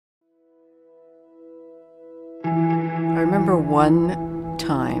remember one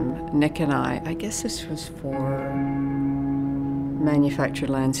time, Nick and I guess this was for Manufactured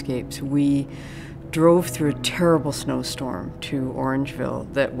Landscapes, we drove through a terrible snowstorm to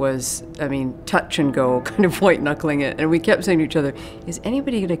Orangeville that was, I mean, touch and go, kind of white knuckling it. And we kept saying to each other, is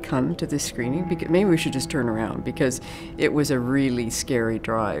anybody going to come to this screening? Because maybe we should just turn around, because it was a really scary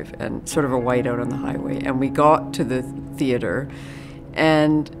drive and sort of a whiteout on the highway. And we got to the theater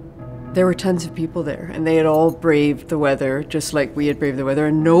and there were tons of people there, and they had all braved the weather just like we had braved the weather,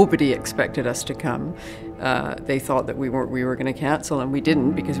 and nobody expected us to come. They thought that we were going to cancel, and we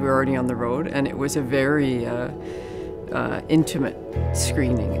didn't, because we were already on the road. And it was a very intimate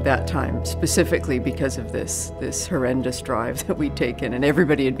screening at that time, specifically because of this horrendous drive that we'd taken, and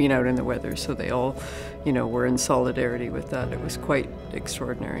everybody had been out in the weather, so they all, were in solidarity with that. It was quite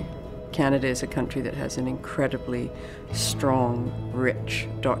extraordinary. Canada is a country that has an incredibly strong, rich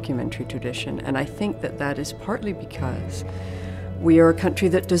documentary tradition, and I think that that is partly because we are a country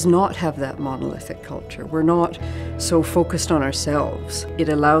that does not have that monolithic culture. We're not so focused on ourselves. It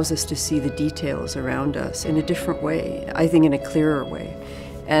allows us to see the details around us in a different way, I think in a clearer way,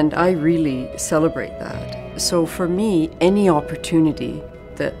 and I really celebrate that. So for me, any opportunity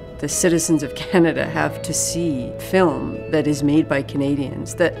that the citizens of Canada have to see film that is made by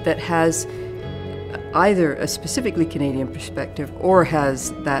Canadians, that has either a specifically Canadian perspective or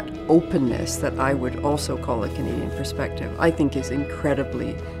has that openness that I would also call a Canadian perspective, I think is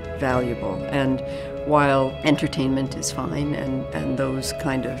incredibly valuable. And while entertainment is fine, and those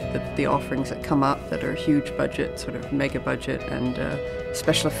kind of the offerings that come up that are huge budget, sort of mega budget, and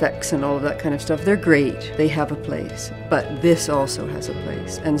special effects and all of that kind of stuff, they're great. They have a place, but this also has a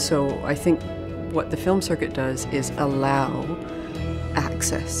place. And so I think what the film circuit does is allow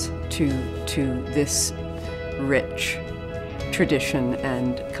access to this rich tradition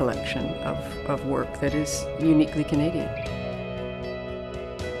and collection of work that is uniquely Canadian.